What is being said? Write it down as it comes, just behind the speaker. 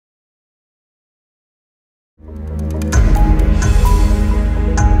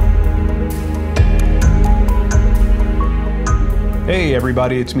Hey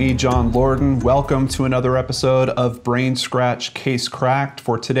everybody, it's me, John Lorden. Welcome to another episode of Brain Scratch Case Cracked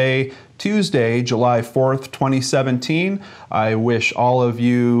for today, Tuesday, July 4th, 2017. I wish all of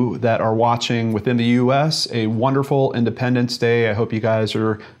you that are watching within the US a wonderful Independence Day. I hope you guys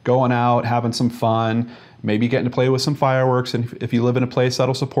are going out, having some fun, maybe getting to play with some fireworks. And if you live in a place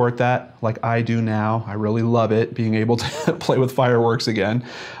that'll support that, like I do now, I really love it, being able to play with fireworks again.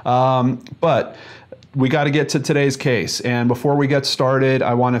 But we got to get to today's case. And before we get started,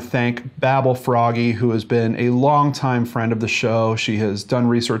 I want to thank Babel Froggy, who has been a longtime friend of the show. She has done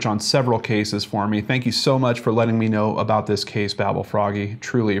research on several cases for me. Thank you so much for letting me know about this case, Babel Froggy.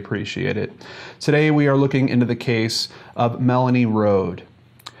 Truly appreciate it. Today we are looking into the case of Melanie Rode.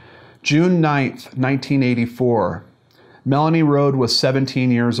 June 9th, 1984. Melanie Rode was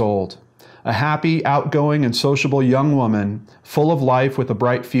 17 years old. A happy, outgoing, and sociable young woman, full of life with a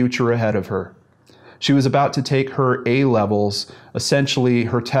bright future ahead of her. She was about to take her A-levels, essentially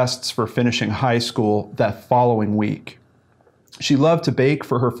her tests for finishing high school, that following week. She loved to bake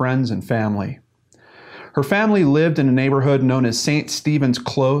for her friends and family. Her family lived in a neighborhood known as St. Stephen's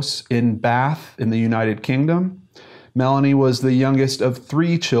Close in Bath in the United Kingdom. Melanie was the youngest of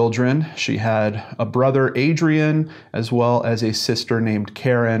 3 children. She had a brother, Adrian, as well as a sister named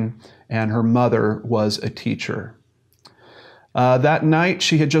Karen, and her mother was a teacher. That night,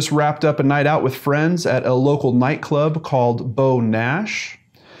 she had just wrapped up a night out with friends at a local nightclub called Beau Nash.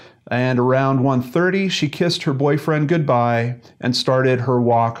 And around 1:30, she kissed her boyfriend goodbye and started her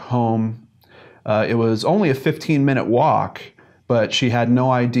walk home. It was only a 15-minute walk, but she had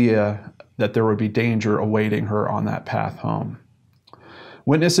no idea that there would be danger awaiting her on that path home.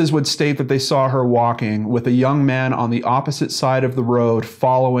 Witnesses would state that they saw her walking with a young man on the opposite side of the road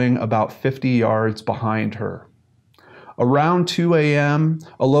following about 50 yards behind her. Around 2 a.m.,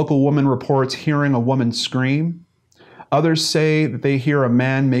 a local woman reports hearing a woman scream. Others say that they hear a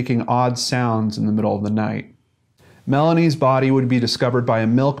man making odd sounds in the middle of the night. Melanie's body would be discovered by a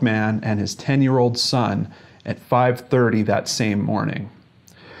milkman and his 10-year-old son at 5:30 that same morning.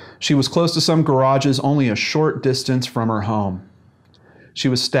 She was close to some garages only a short distance from her home. She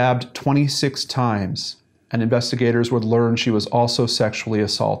was stabbed 26 times, and investigators would learn she was also sexually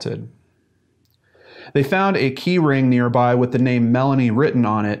assaulted. They found a key ring nearby with the name Melanie written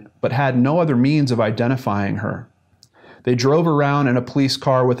on it, but had no other means of identifying her. They drove around in a police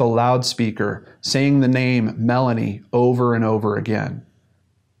car with a loudspeaker, saying the name Melanie over and over again.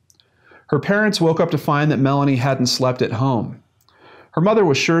 Her parents woke up to find that Melanie hadn't slept at home. Her mother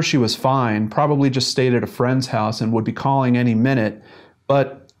was sure she was fine, probably just stayed at a friend's house and would be calling any minute,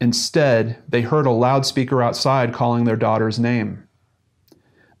 but instead, they heard a loudspeaker outside calling their daughter's name.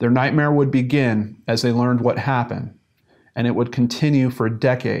 Their nightmare would begin as they learned what happened, and it would continue for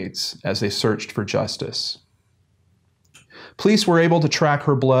decades as they searched for justice. Police were able to track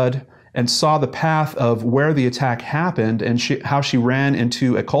her blood and saw the path of where the attack happened and how she ran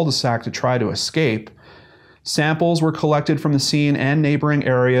into a cul-de-sac to try to escape. Samples were collected from the scene and neighboring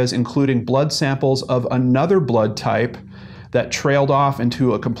areas, including blood samples of another blood type that trailed off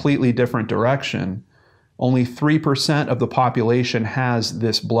into a completely different direction. Only 3% of the population has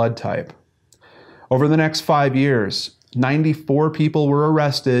this blood type. Over the next 5 years, 94 people were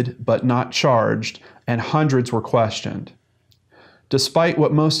arrested but not charged, and hundreds were questioned. Despite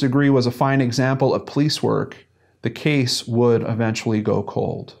what most agree was a fine example of police work, the case would eventually go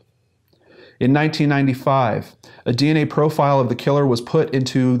cold. In 1995, a DNA profile of the killer was put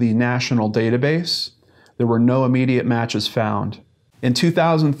into the national database. There were no immediate matches found. In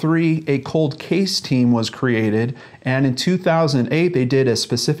 2003, a cold case team was created, and in 2008, they did a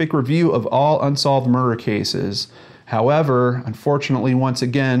specific review of all unsolved murder cases. However, unfortunately, once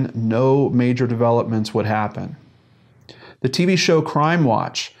again, no major developments would happen. The TV show Crime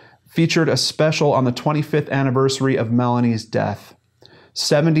Watch featured a special on the 25th anniversary of Melanie's death.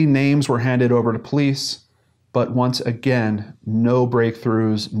 70 names were handed over to police, but once again, no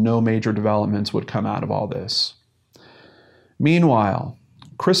breakthroughs, no major developments would come out of all this. Meanwhile,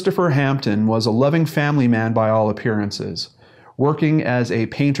 Christopher Hampton was a loving family man by all appearances, working as a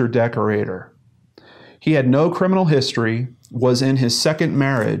painter-decorator. He had no criminal history, was in his second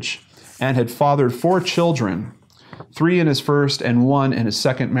marriage, and had fathered 4 children, 3 in his first and 1 in his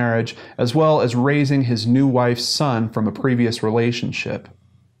second marriage, as well as raising his new wife's son from a previous relationship.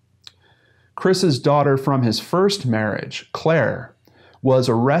 Chris's daughter from his first marriage, Claire, was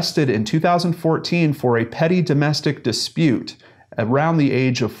arrested in 2014 for a petty domestic dispute around the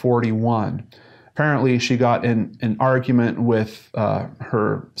age of 41. Apparently, she got in an argument with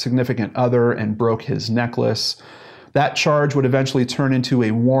her significant other and broke his necklace. That charge would eventually turn into a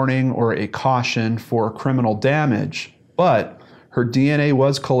warning or a caution for criminal damage, but Her DNA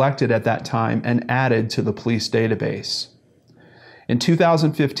was collected at that time and added to the police database. In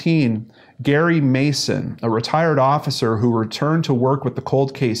 2015, Gary Mason, a retired officer who returned to work with the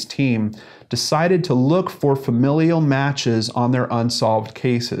cold case team, decided to look for familial matches on their unsolved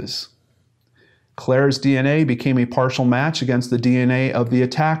cases. Claire's DNA became a partial match against the DNA of the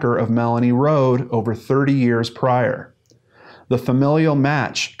attacker of Melanie Road over 30 years prior. The familial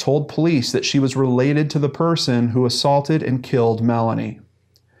match told police that she was related to the person who assaulted and killed Melanie.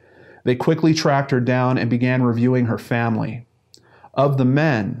 They quickly tracked her down and began reviewing her family. Of the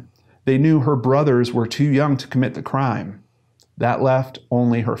men, they knew her brothers were too young to commit the crime. That left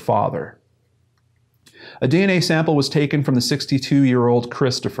only her father. A DNA sample was taken from the 62-year-old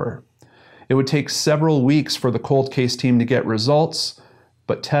Christopher. It would take several weeks for the cold case team to get results,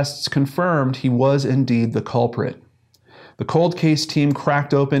 but tests confirmed he was indeed the culprit. The cold case team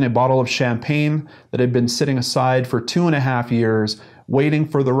cracked open a bottle of champagne that had been sitting aside for 2.5 years, waiting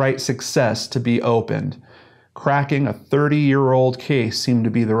for the right success to be opened. Cracking a 30-year-old case seemed to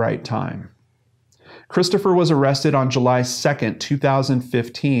be the right time. Christopher was arrested on July 2,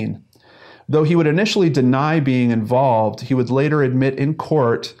 2015. Though he would initially deny being involved, he would later admit in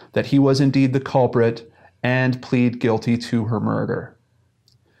court that he was indeed the culprit and plead guilty to her murder.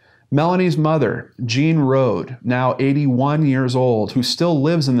 Melanie's mother, Jean Rode, now 81 years old, who still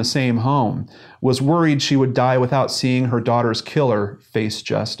lives in the same home, was worried she would die without seeing her daughter's killer face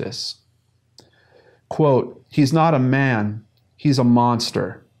justice. Quote, "He's not a man, he's a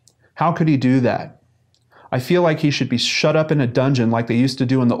monster. How could he do that? I feel like he should be shut up in a dungeon like they used to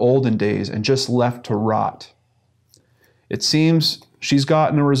do in the olden days and just left to rot." It seems she's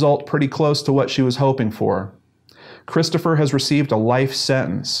gotten a result pretty close to what she was hoping for. Christopher has received a life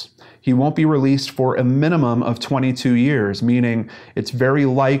sentence. He won't be released for a minimum of 22 years, meaning it's very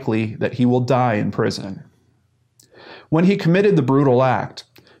likely that he will die in prison. When he committed the brutal act,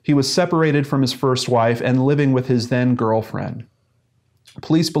 he was separated from his first wife and living with his then girlfriend.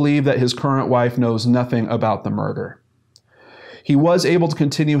 Police believe that his current wife knows nothing about the murder. He was able to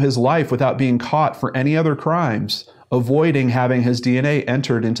continue his life without being caught for any other crimes, avoiding having his DNA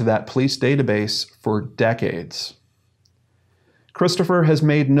entered into that police database for decades. Christopher has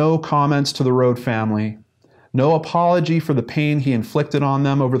made no comments to the Rode family, no apology for the pain he inflicted on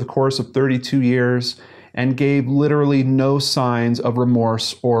them over the course of 32 years, and gave literally no signs of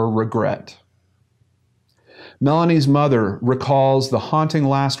remorse or regret. Melanie's mother recalls the haunting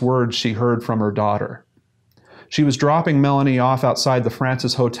last words she heard from her daughter. She was dropping Melanie off outside the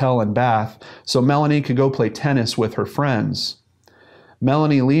Francis Hotel in Bath so Melanie could go play tennis with her friends.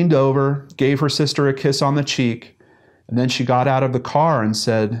 Melanie leaned over, gave her sister a kiss on the cheek, and then she got out of the car and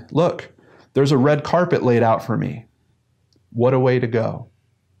said, "Look, there's a red carpet laid out for me." What a way to go.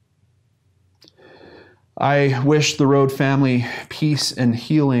 I wish the Rode family peace and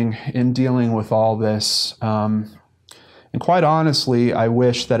healing in dealing with all this. And quite honestly, I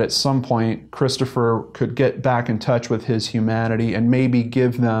wish that at some point Christopher could get back in touch with his humanity and maybe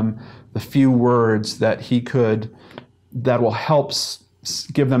give them the few words that he could, that will help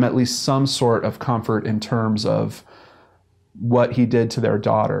give them at least some sort of comfort in terms of what he did to their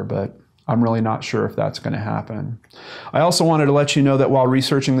daughter, but I'm really not sure if that's going to happen. I also wanted to let you know that while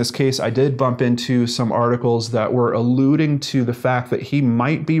researching this case, I did bump into some articles that were alluding to the fact that he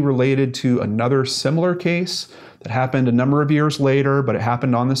might be related to another similar case that happened a number of years later, but it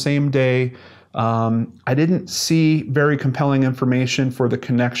happened on the same day. I didn't see very compelling information for the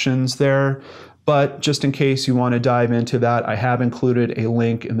connections there, but just in case you want to dive into that, I have included a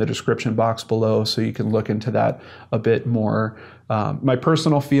link in the description box below so you can look into that a bit more. My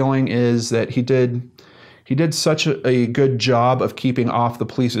personal feeling is that he did such a good job of keeping off the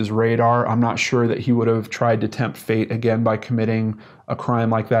police's radar. I'm not sure that he would have tried to tempt fate again by committing a crime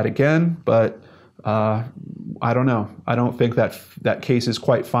like that again, but I don't know. I don't think that case is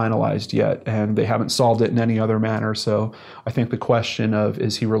quite finalized yet, and they haven't solved it in any other manner. So I think the question of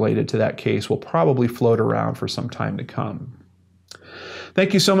is he related to that case will probably float around for some time to come.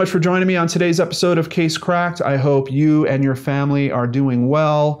 Thank you so much for joining me on today's episode of Case Cracked. I hope you and your family are doing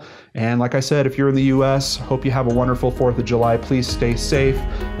well. And like I said, if you're in the U.S., hope you have a wonderful 4th of July. Please stay safe,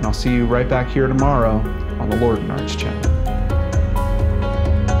 and I'll see you right back here tomorrow on the Lord and Arts channel.